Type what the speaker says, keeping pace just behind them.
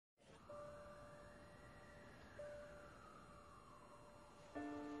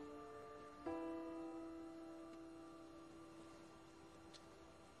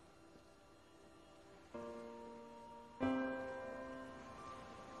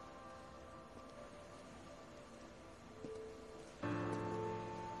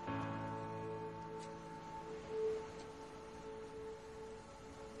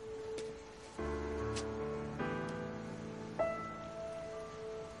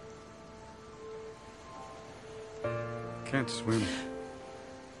Can't swim.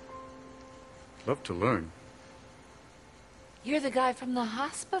 Love to learn. You're the guy from the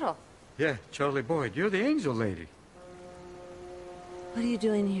hospital. Yeah, Charlie Boyd. You're the angel lady. What are you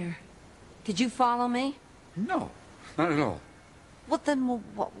doing here? Did you follow me? No, not at all. Well, then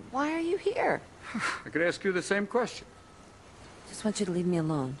why are you here? I could ask you the same question. Just want you to leave me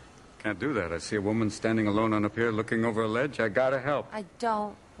alone. Can't do that. I see a woman standing alone on a pier looking over a ledge. I gotta help. I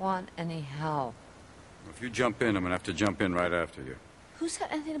don't want any help. If you jump in, I'm gonna have to jump in right after you. Who said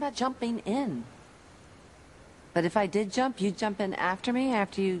anything about jumping in? But if I did jump, you'd jump in after me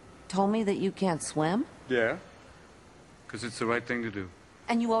after you told me that you can't swim? Yeah? Because it's the right thing to do.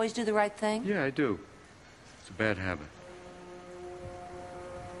 And you always do the right thing? Yeah, I do. It's a bad habit.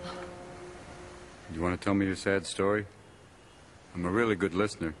 You want to tell me your sad story? I'm a really good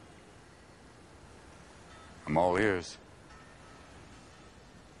listener. I'm all ears.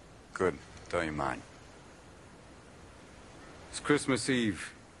 Good. Tell you mine. It's Christmas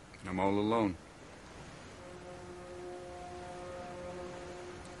Eve, and I'm all alone.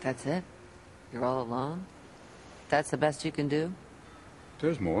 That's it? You're all alone? That's the best you can do?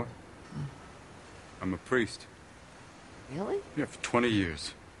 There's more. I'm a priest. Really? Yeah, for 20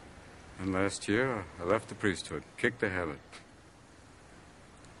 years. And last year, I left the priesthood, kicked the habit.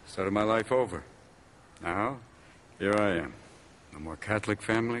 Started my life over. Now, here I am. No more Catholic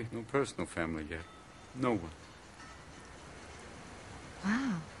family, no personal family yet. No one.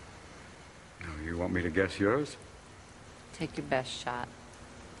 Wow. Now, you want me to guess yours? Take your best shot.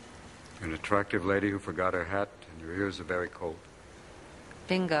 You're an attractive lady who forgot her hat, and your ears are very cold.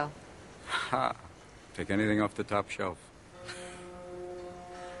 Bingo. Ha! Take anything off the top shelf.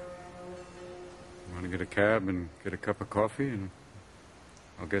 Want to get a cab and get a cup of coffee, and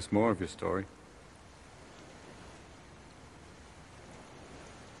I'll guess more of your story.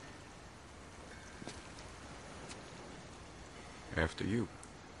 After you.